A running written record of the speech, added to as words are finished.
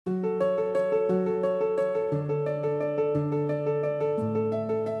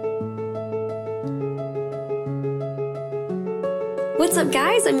What's up,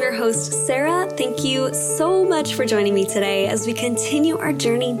 guys? I'm your host, Sarah. Thank you so much for joining me today as we continue our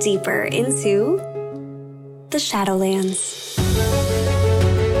journey deeper into the Shadowlands.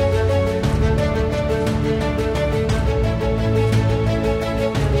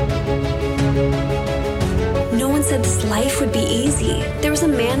 No one said this life would be easy. There was a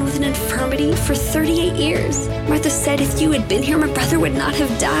man with an infirmity for 38 years. Martha said, "If you had been here, my brother would not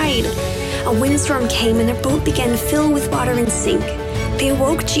have died." A windstorm came and their boat began to fill with water and sink. They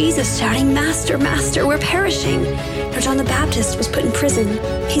awoke Jesus, shouting, "Master, Master, we're perishing." Now John the Baptist was put in prison.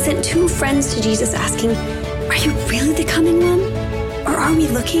 He sent 2 friends to Jesus asking, "Are you really the coming one? Or are we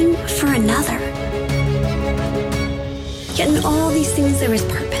looking for another?" Yet in all these things there is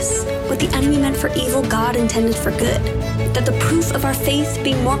purpose. What the enemy meant for evil, God intended for good. That the proof of our faith,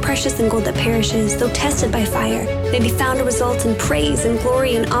 being more precious than gold that perishes, though tested by fire, may be found to result in praise and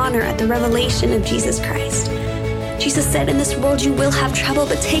glory and honor at the revelation of Jesus Christ. Jesus said, "In this world you will have trouble,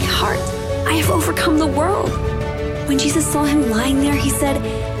 but take heart. I have overcome the world." When Jesus saw him lying there, he said,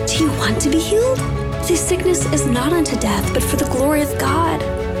 "Do you want to be healed? This sickness is not unto death, but for the glory of God."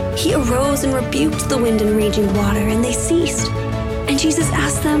 He arose and rebuked the wind and raging water, and they ceased. And Jesus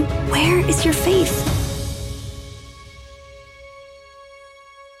asked them, "Where is your faith?"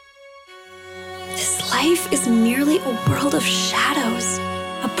 This life is merely a world of shadows,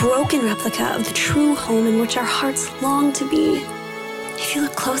 a broken replica of the true home in which our hearts long to be. If you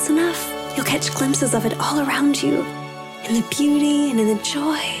look close enough, you'll catch glimpses of it all around you, in the beauty and in the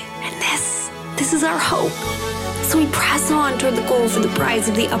joy. And this is our hope. So we press on toward the goal for the prize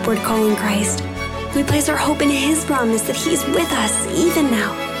of the upward call in Christ. We place our hope in His promise that He is with us even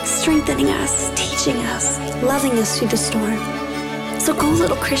now, strengthening us, teaching us, loving us through the storm. So go,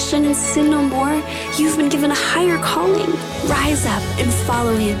 little Christian, and sin no more. You've been given a higher calling. Rise up and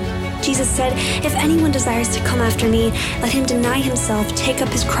follow Him. Jesus said, "If anyone desires to come after me, let him deny himself, take up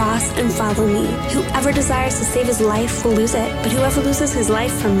his cross, and follow me. Whoever desires to save his life will lose it, but whoever loses his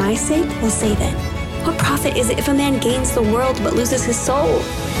life for my sake will save it. What profit is it if a man gains the world but loses his soul?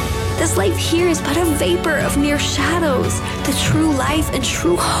 This life here is but a vapor of mere shadows. The true life and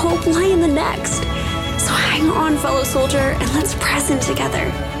true hope lie in the next. So hang on, fellow soldier, and let's press in together.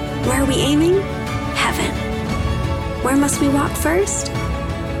 Where are we aiming? Heaven. Where must we walk first?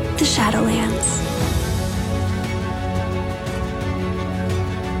 The Shadowlands.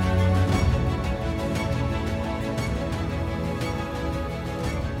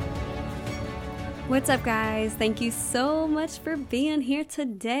 What's up, guys? Thank you so much for being here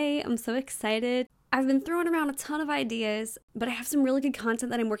today. I'm so excited. I've been throwing around a ton of ideas, but I have some really good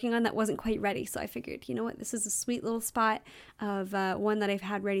content that I'm working on that wasn't quite ready. So I figured, you know what, this is a sweet little spot of one that I've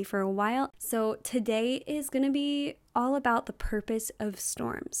had ready for a while. So today is going to be all about the purpose of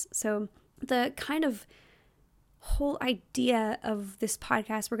storms. So the kind of whole idea of this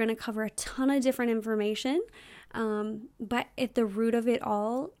podcast, we're going to cover a ton of different information. But at the root of it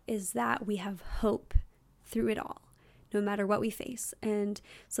all is that we have hope through it all, no matter what we face. And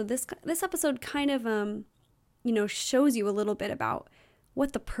so this episode kind of, shows you a little bit about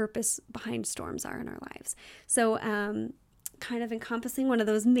what the purpose behind storms are in our lives. So, kind of encompassing one of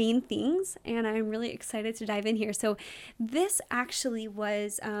those main things, and I'm really excited to dive in here. So this actually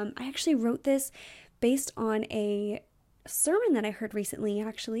was, I actually wrote this based on a sermon that I heard recently.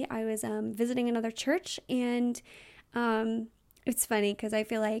 Actually, I was visiting another church, and it's funny because I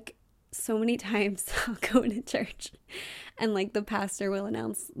feel like so many times I'll go into church and like the pastor will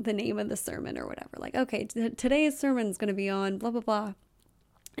announce the name of the sermon or whatever, like, okay, today's sermon is going to be on blah blah blah,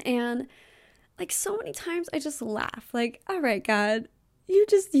 and like so many times I just laugh, like, all right, God, you're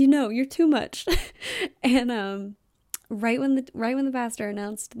too much. And right when the pastor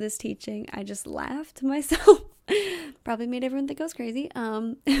announced this teaching, I just laughed to myself. Probably made everyone think I was crazy.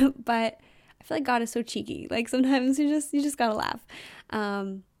 But I feel like God is so cheeky. Like sometimes you just gotta laugh.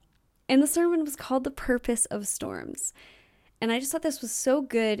 And the sermon was called "The Purpose of Storms," and I just thought this was so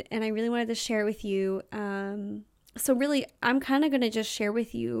good, and I really wanted to share it with you. So really, I'm kind of gonna just share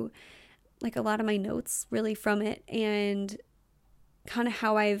with you like a lot of my notes really from it, and kind of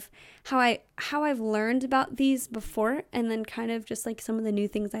how I've learned about these before, and then kind of just like some of the new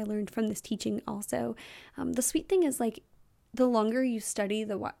things I learned from this teaching also. The sweet thing is, like, the longer you study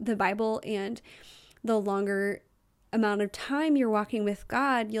the Bible and the longer amount of time you're walking with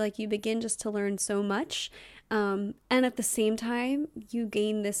God, you begin just to learn so much, and at the same time you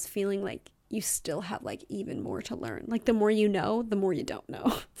gain this feeling like you still have like even more to learn. Like the more you know, the more you don't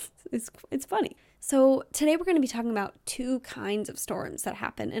know. It's funny. So today we're going to be talking about 2 kinds of storms that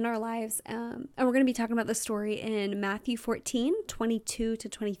happen in our lives, and we're going to be talking about the story in Matthew 14, 22 to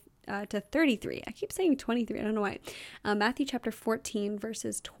to 33. I keep saying 23. I don't know why. Matthew chapter 14,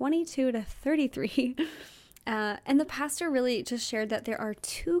 verses 22 to 33. And the pastor really just shared that there are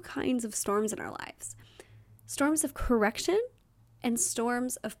two kinds of storms in our lives. Storms of correction and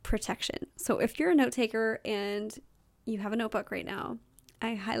storms of protection. So if you're a note taker and you have a notebook right now,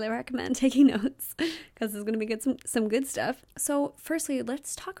 I highly recommend taking notes because it's going to be some good stuff. So firstly,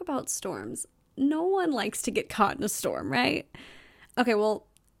 let's talk about storms. No one likes to get caught in a storm, right? Okay, well,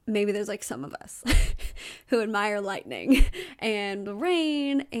 maybe there's like some of us who admire lightning and the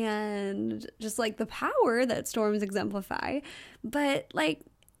rain and just like the power that storms exemplify. But like,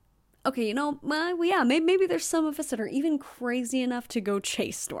 okay, yeah, maybe there's some of us that are even crazy enough to go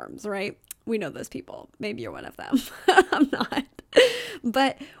chase storms, right? We know those people. Maybe you're one of them. I'm not.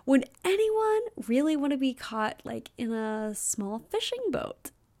 But would anyone really want to be caught like in a small fishing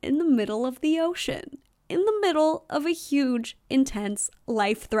boat in the middle of the ocean, in the middle of a huge, intense,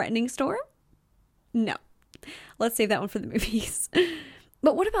 life-threatening storm? No. Let's save that one for the movies.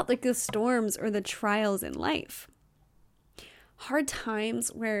 But what about like the storms or the trials in life? Hard times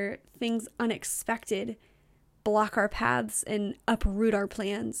where things unexpected block our paths and uproot our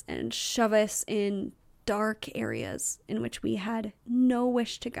plans and shove us in dark areas in which we had no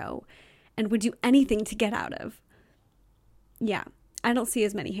wish to go and would do anything to get out of. Yeah, I don't see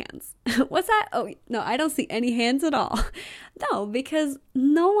as many hands. What's that? Oh, no, I don't see any hands at all. No, because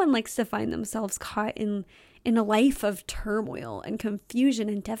no one likes to find themselves caught in a life of turmoil and confusion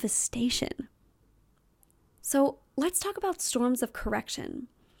and devastation. So let's talk about storms of correction.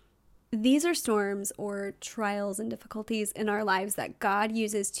 These are storms or trials and difficulties in our lives that God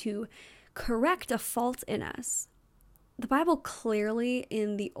uses to correct a fault in us. The Bible clearly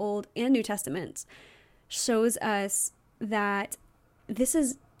in the Old and New Testaments shows us that this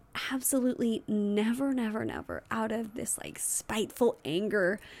is absolutely never out of this like spiteful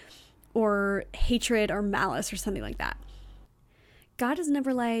anger or hatred or malice or something like that. God is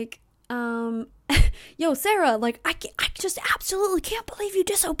never like, yo, Sarah, like, I just absolutely can't believe you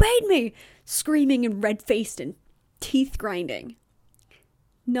disobeyed me, screaming and red-faced and teeth grinding.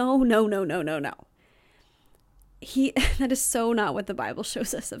 No. That is so not what the Bible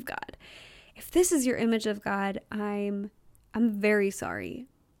shows us of God. If this is your image of God, I'm very sorry,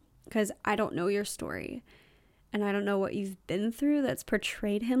 because I don't know your story, and I don't know what you've been through that's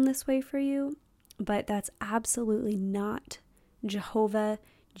portrayed him this way for you, but that's absolutely not Jehovah,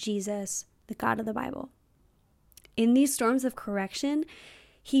 Jesus, the God of the Bible. In these storms of correction,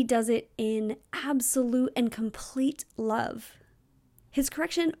 he does it in absolute and complete love. His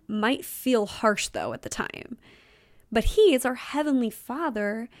correction might feel harsh, though, at the time. But he is our heavenly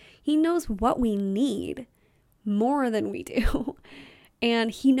Father. He knows what we need more than we do.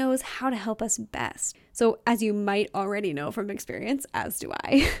 And he knows how to help us best. So as you might already know from experience, as do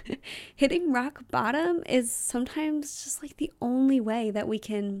I, hitting rock bottom is sometimes just like the only way that we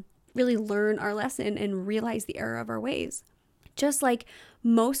can really learn our lesson and realize the error of our ways. Just like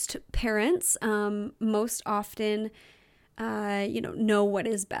most parents, most often, know what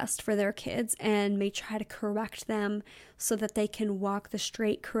is best for their kids and may try to correct them so that they can walk the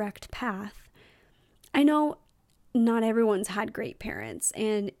straight, correct path. I know not everyone's had great parents,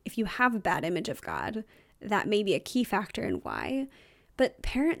 and if you have a bad image of God, that may be a key factor in why. But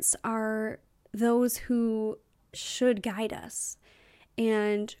parents are those who should guide us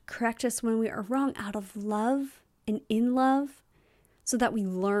and correct us when we are wrong out of love and in love, so that we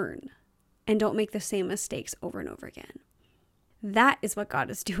learn and don't make the same mistakes over and over again. That is what God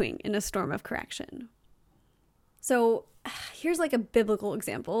is doing in a storm of correction. So here's like a biblical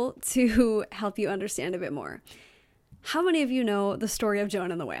example to help you understand a bit more. How many of you know the story of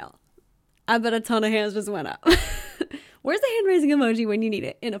Jonah and the whale? I bet a ton of hands just went up. Where's the hand raising emoji when you need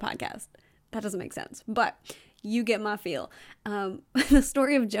it in a podcast? That doesn't make sense, but you get my feel. The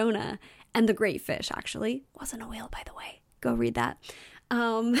story of Jonah and the great fish actually wasn't a whale, by the way. Go read that.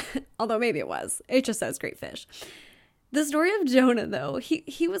 Although maybe it was. It just says great fish. The story of Jonah, though,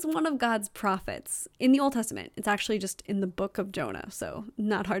 he was one of God's prophets in the Old Testament. It's actually just in the book of Jonah, so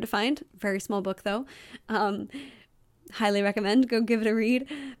not hard to find. Very small book, though. Highly recommend. Go give it a read.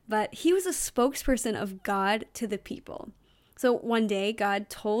 But he was a spokesperson of God to the people. So one day, God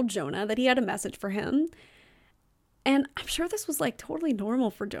told Jonah that he had a message for him. And I'm sure this was like totally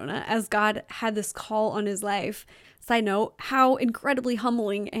normal for Jonah, as God had this call on his life. Side note, how incredibly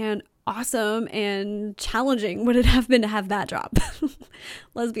humbling and awesome and challenging would it have been to have that job?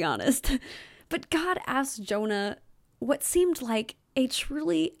 Let's be honest. But God asked Jonah what seemed like a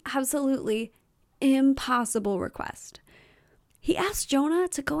truly, absolutely impossible request. He asked Jonah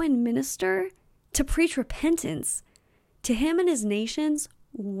to go and minister, to preach repentance to him and his nations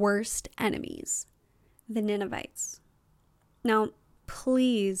worst enemies, the Ninevites. Now,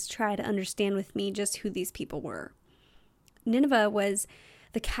 please try to understand with me just who these people were. Nineveh was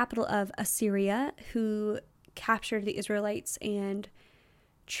the capital of Assyria, who captured the Israelites and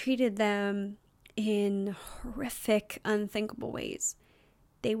treated them in horrific, unthinkable ways.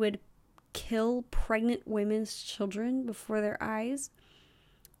 They would kill pregnant women's children before their eyes.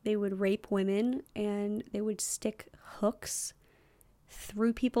 They would rape women, and they would stick hooks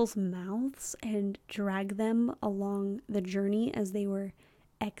through people's mouths and drag them along the journey as they were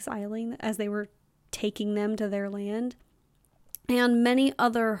exiling, as they were taking them to their land, and many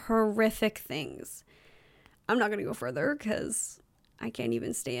other horrific things. I'm not going to go further because I can't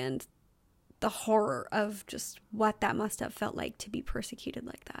even stand the horror of just what that must have felt like to be persecuted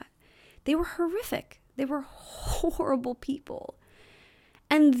like that. They were horrific. They were horrible people.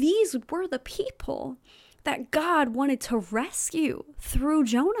 And these were the people that God wanted to rescue through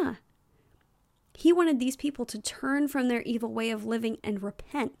Jonah. He wanted these people to turn from their evil way of living and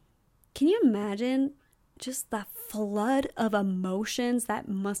repent. Can you imagine just the flood of emotions that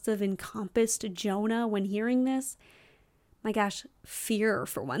must have encompassed Jonah when hearing this? My gosh, fear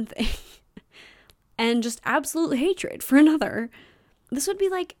for one thing, and just absolute hatred for another. This would be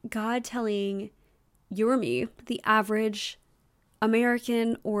like God telling you or me, the average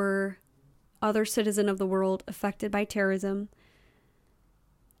American or other citizen of the world affected by terrorism,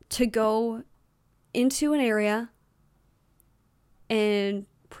 to go into an area and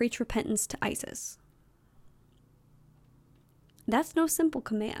preach repentance to ISIS. That's no simple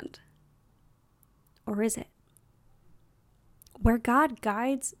command. Or is it? Where God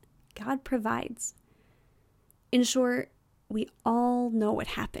guides, God provides. In short, we all know what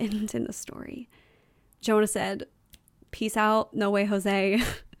happened in the story. Jonah said, "Peace out, no way, Jose."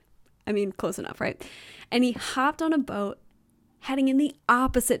 I mean, close enough, right? And he hopped on a boat heading in the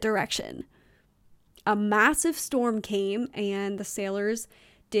opposite direction. A massive storm came, and the sailors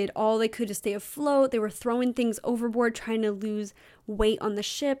did all they could to stay afloat. They were throwing things overboard, trying to lose weight on the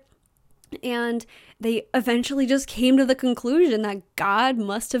ship. And they eventually just came to the conclusion that God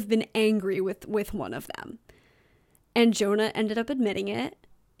must have been angry with one of them. And Jonah ended up admitting it.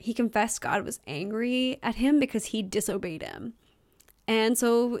 He confessed God was angry at him because he disobeyed him. And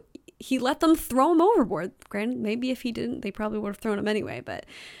so he let them throw him overboard. Granted, maybe if he didn't, they probably would have thrown him anyway. But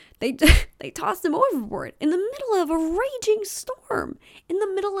they tossed him overboard in the middle of a raging storm, in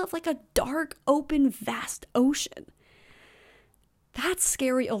the middle of like a dark, open, vast ocean. That's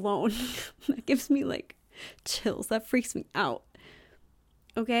scary alone. That gives me like chills. That freaks me out.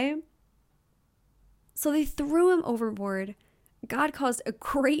 Okay? So they threw him overboard. God caused a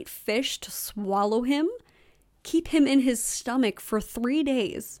great fish to swallow him, keep him in his stomach for 3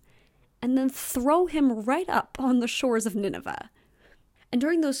 days, and then throw him right up on the shores of Nineveh. And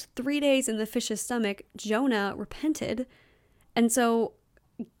during those 3 days in the fish's stomach, Jonah repented. And so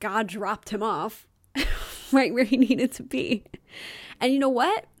God dropped him off right where he needed to be. And you know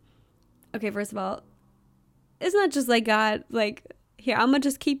what? Okay, first of all, it's not just like God, like, here, I'm going to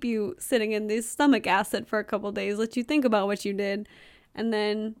just keep you sitting in this stomach acid for a couple days, let you think about what you did. And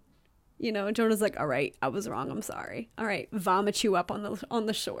then, you know, Jonah's like, all right, I was wrong. I'm sorry. All right, vomit you up on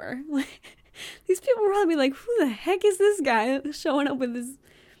the shore. These people will probably be like, who the heck is this guy showing up with his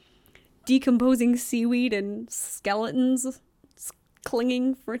decomposing seaweed and skeletons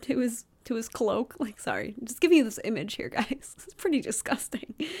clinging to his cloak? Like, sorry, just giving you this image here, guys. It's pretty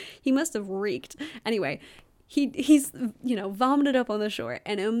disgusting. He must have reeked. Anyway, he's, you know, vomited up on the shore,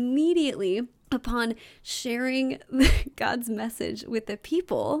 and immediately upon sharing God's message with the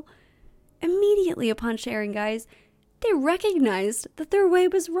people, guys, they recognized that their way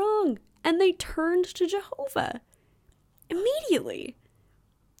was wrong, and they turned to Jehovah. Immediately.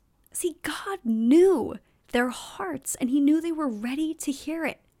 See, God knew their hearts, and he knew they were ready to hear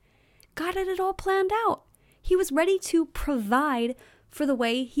it. God had it all planned out. He was ready to provide for the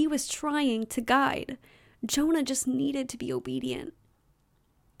way he was trying to guide. Jonah just needed to be obedient.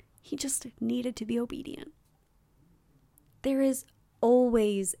 He just needed to be obedient. There is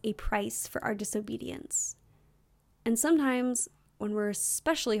always a price for our disobedience. And sometimes, when we're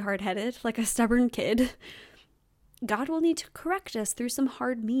especially hard-headed, like a stubborn kid, God will need to correct us through some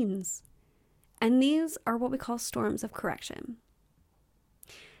hard means. And these are what we call storms of correction.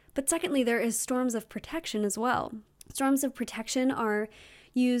 But secondly, there is storms of protection as well. Storms of protection are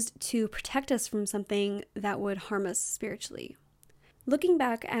used to protect us from something that would harm us spiritually. Looking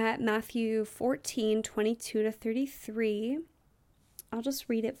back at Matthew 14:22-33, I'll just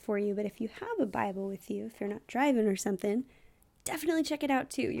read it for you, but if you have a Bible with you, if you're not driving or something, definitely check it out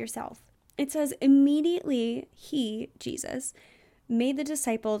too yourself. It says, immediately he, Jesus, made the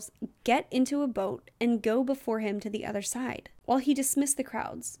disciples get into a boat and go before him to the other side, while he dismissed the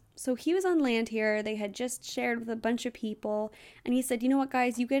crowds. So he was on land here. They had just shared with a bunch of people. And he said, you know what,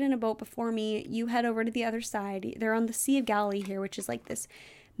 guys, you get in a boat before me. You head over to the other side. They're on the Sea of Galilee here, which is like this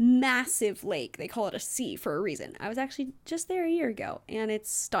massive lake. They call it a sea for a reason. I was actually just there a year ago, and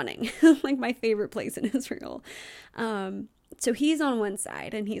it's stunning. Like my favorite place in Israel. So he's on one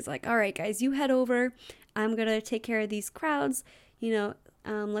side, and he's like, all right, guys, you head over. I'm going to take care of these crowds.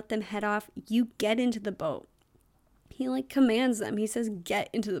 Let them head off. You get into the boat. He like commands them. He says, get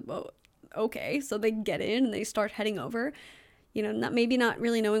into the boat. Okay, so they get in and they start heading over. Not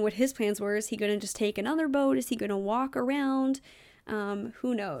really knowing what his plans were. Is he going to just take another boat? Is he going to walk around?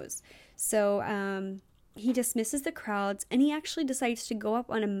 Who knows? So he dismisses the crowds, and he actually decides to go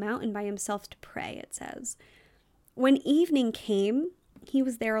up on a mountain by himself to pray, it says. When evening came, he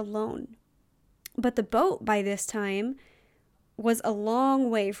was there alone. But the boat by this time was a long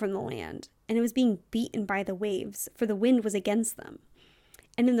way from the land, and it was being beaten by the waves, for the wind was against them.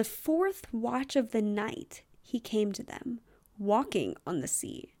 And in the 4th watch of the night, he came to them, walking on the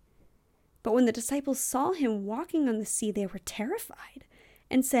sea. But when the disciples saw him walking on the sea, they were terrified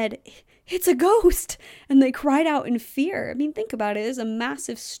and said, it's a ghost! And they cried out in fear. I mean, think about it. It's a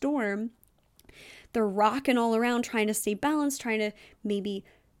massive storm. They're rocking all around, trying to stay balanced, trying to maybe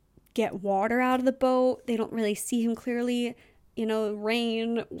get water out of the boat. They don't really see him clearly.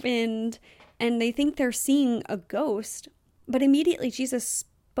 Rain, wind, and they think they're seeing a ghost. But immediately Jesus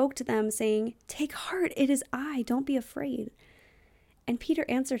spoke to them, saying, take heart, it is I, don't be afraid. And Peter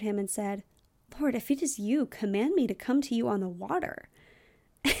answered him and said, Lord, if it is you, command me to come to you on the water.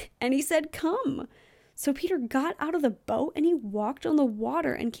 And he said, come. So Peter got out of the boat and he walked on the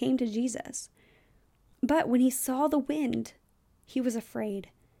water and came to Jesus. But when he saw the wind, he was afraid.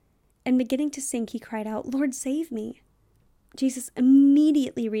 And beginning to sink, he cried out, Lord, save me. Jesus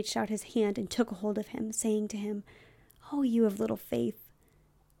immediately reached out his hand and took a hold of him, saying to him, oh, you of little faith,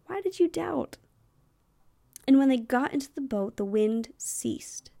 why did you doubt? And when they got into the boat, the wind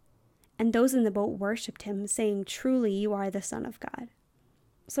ceased, and those in the boat worshipped him, saying, truly, you are the Son of God.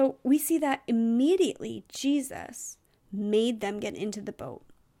 So we see that immediately Jesus made them get into the boat.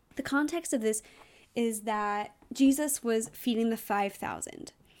 The context of this is that Jesus was feeding the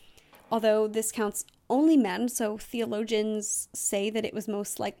 5,000. Although this counts only men, so theologians say that it was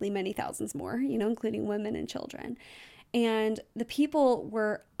most likely many thousands more, including women and children. And the people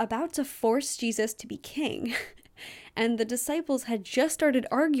were about to force Jesus to be king. And the disciples had just started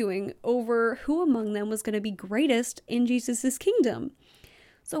arguing over who among them was going to be greatest in Jesus's kingdom.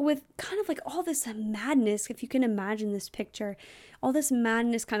 So with kind of like all this madness, if you can imagine this picture, all this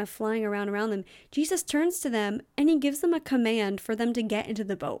madness kind of flying around them, Jesus turns to them and he gives them a command for them to get into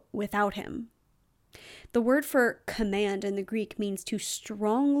the boat without him. The word for command in the Greek means to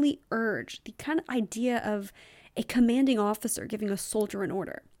strongly urge, the kind of idea of a commanding officer giving a soldier an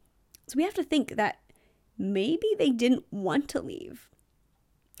order. So we have to think that maybe they didn't want to leave.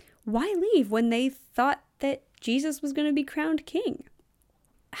 Why leave when they thought that Jesus was going to be crowned king?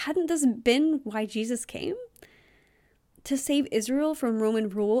 Hadn't this been why Jesus came? To save Israel from Roman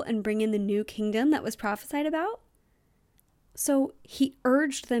rule and bring in the new kingdom that was prophesied about? So he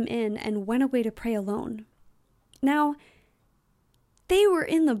urged them in and went away to pray alone. Now, they were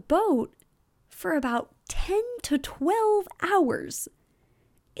in the boat for about 10 to 12 hours.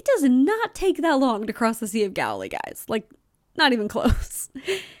 It does not take that long to cross the Sea of Galilee, guys. Like, not even close.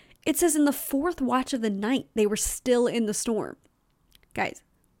 It says in the 4th watch of the night, they were still in the storm. Guys,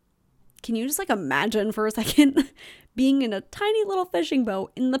 can you just imagine for a second being in a tiny little fishing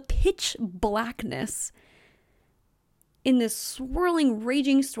boat in the pitch blackness, in this swirling,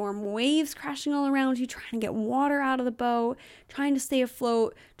 raging storm, waves crashing all around you, trying to get water out of the boat, trying to stay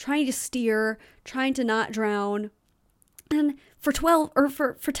afloat, trying to steer, trying to not drown, and for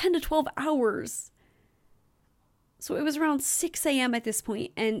 10 to 12 hours. So it was around 6 a.m. at this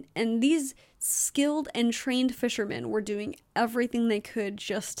point, and these skilled and trained fishermen were doing everything they could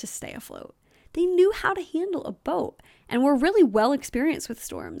just to stay afloat. They knew how to handle a boat and were really well experienced with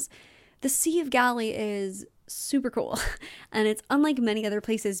storms. The Sea of Galilee is super cool, and it's unlike many other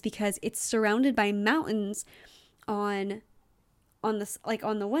places because it's surrounded by mountains on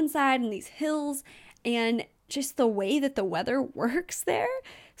the one side and these hills, and just the way that the weather works there,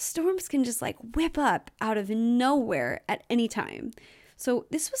 storms can just whip up out of nowhere at any time. So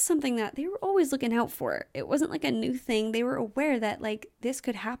this was something that they were always looking out for. It wasn't a new thing. They were aware that this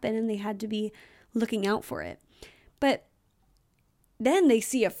could happen and they had to be looking out for it. But then they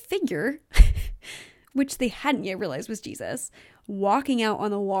see a figure, which they hadn't yet realized was Jesus, walking out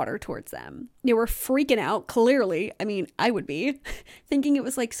on the water towards them. They were freaking out, clearly. I mean, I would be, thinking it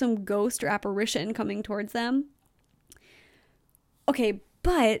was like some ghost or apparition coming towards them. Okay,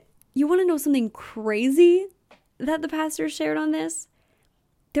 but you want to know something crazy that the pastor shared on this?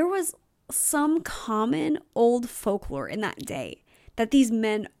 There was some common old folklore in that day that these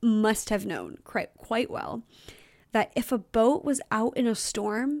men must have known quite well, that if a boat was out in a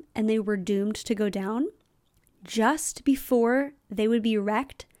storm and they were doomed to go down, just before they would be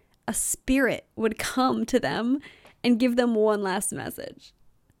wrecked, a spirit would come to them and give them one last message.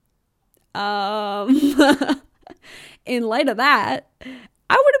 In light of that,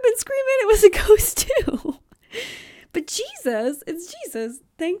 I would have been screaming it was a ghost too. But Jesus, it's Jesus,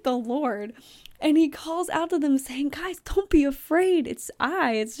 thank the Lord. And he calls out to them saying, guys, don't be afraid. It's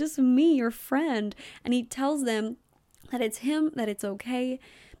just me, your friend. And he tells them that it's him, that it's okay.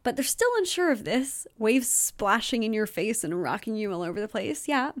 But they're still unsure of this. Waves splashing in your face and rocking you all over the place.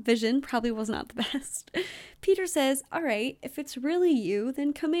 Yeah, vision probably was not the best. Peter says, all right, if it's really you,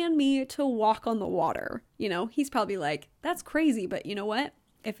 then command me to walk on the water. You know, he's probably like, that's crazy, but you know what?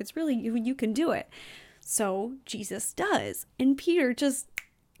 If it's really you, you can do it. So Jesus does. And Peter just,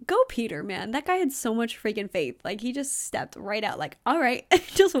 go Peter, man. That guy had so much freaking faith. Like, he just stepped right out like, all right,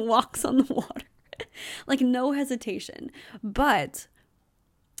 just walks on the water. Like, no hesitation. But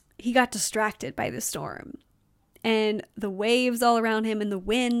he got distracted by the storm and the waves all around him and the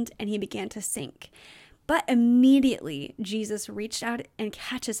wind, and he began to sink. But immediately Jesus reached out and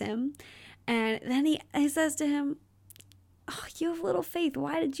catches him. And then he says to him, oh, you have little faith.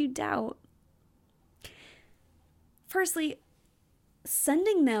 Why did you doubt? Firstly,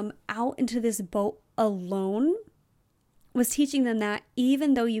 sending them out into this boat alone was teaching them that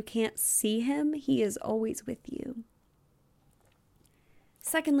even though you can't see him, he is always with you.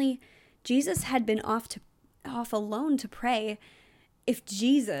 Secondly, Jesus had been off alone to pray. If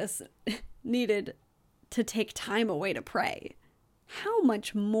Jesus needed to take time away to pray, how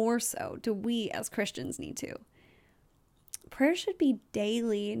much more so do we as Christians need to? Prayer should be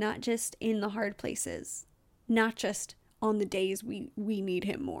daily, not just in the hard places, not just on the days we need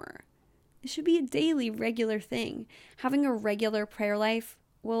him more. It should be a daily, regular thing. Having a regular prayer life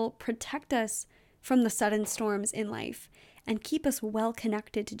will protect us from the sudden storms in life and keep us well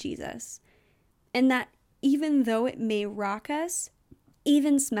connected to Jesus. And that even though it may rock us,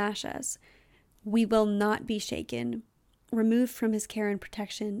 even smash us, we will not be shaken, removed from his care and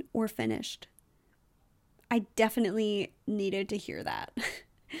protection, or finished. I definitely needed to hear that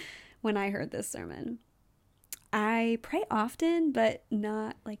when I heard this sermon. I pray often, but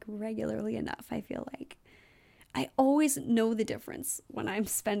not like regularly enough, I feel like. I always know the difference when I'm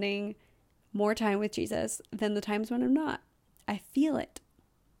spending more time with Jesus than the times when I'm not. I feel it.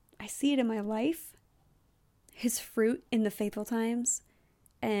 I see it in my life, his fruit in the faithful times,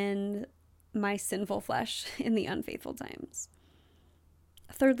 and my sinful flesh in the unfaithful times.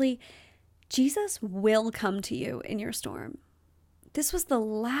 Thirdly, Jesus will come to you in your storm. This was the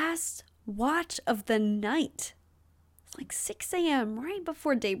last watch of the night. It's like 6 a.m. right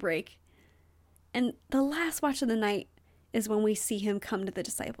before daybreak. And the last watch of the night is when we see him come to the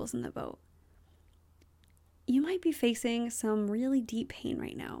disciples in the boat. You might be facing some really deep pain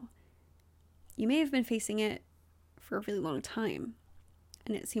right now. You may have been facing it for a really long time,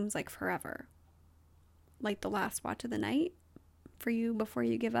 and it seems like forever. Like the last watch of the night for you before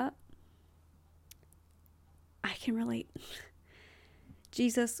you give up. I can relate.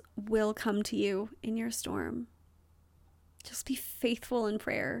 Jesus will come to you in your storm. Just be faithful in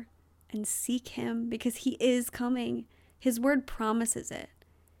prayer and seek him because he is coming. His word promises it.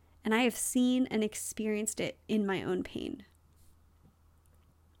 And I have seen and experienced it in my own pain.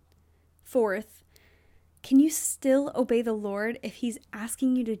 Fourth, can you still obey the Lord if he's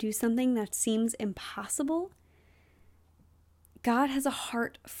asking you to do something that seems impossible? God has a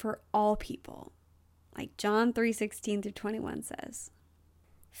heart for all people, like John 3:16-21 says.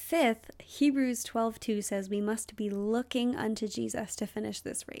 Fifth, Hebrews 12:2 says we must be looking unto Jesus to finish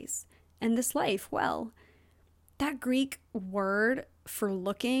this race and this life well. That Greek word for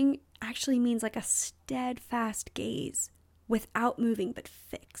looking actually means like a steadfast gaze, without moving but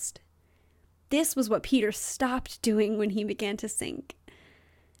fixed. This was what Peter stopped doing when he began to sink,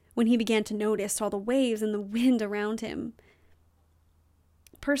 when he began to notice all the waves and the wind around him.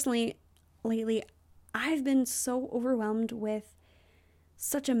 Personally, lately, I've been so overwhelmed with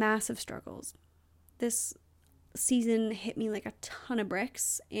such a massive struggles. This season hit me like a ton of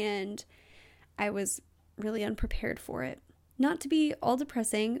bricks, and I was really unprepared for it. Not to be all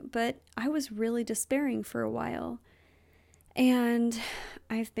depressing, but I was really despairing for a while. And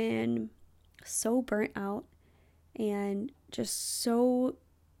I've been so burnt out and just so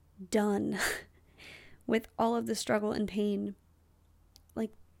done with all of the struggle and pain.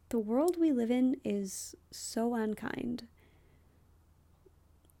 Like, the world we live in is so unkind.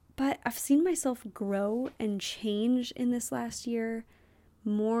 But I've seen myself grow and change in this last year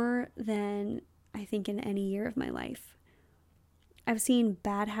more than I think in any year of my life. I've seen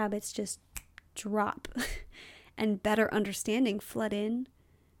bad habits just drop and better understanding flood in.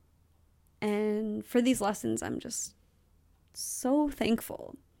 And for these lessons, I'm just so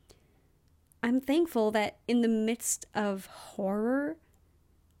thankful. I'm thankful that in the midst of horror,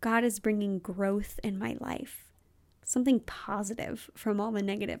 God is bringing growth in my life. Something positive from all the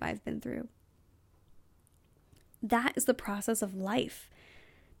negative I've been through. That is the process of life.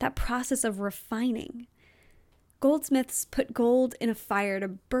 That process of refining. Goldsmiths put gold in a fire to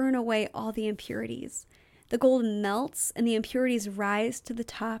burn away all the impurities. The gold melts and the impurities rise to the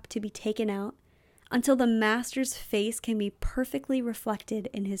top to be taken out until the master's face can be perfectly reflected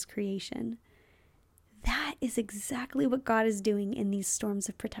in his creation. That is exactly what God is doing in these storms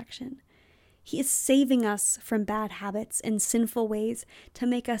of protection. He is saving us from bad habits and sinful ways to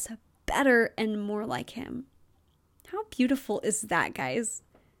make us better and more like him. How beautiful is that, guys?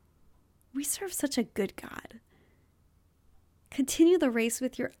 We serve such a good God. Continue the race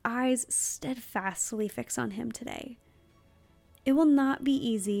with your eyes steadfastly fixed on him today. It will not be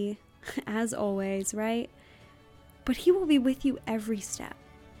easy, as always, right? But he will be with you every step.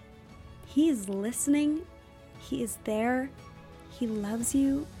 He is listening. He is there. He loves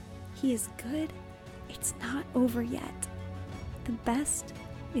you. He is good. It's not over yet. The best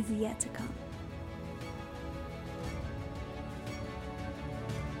is yet to come.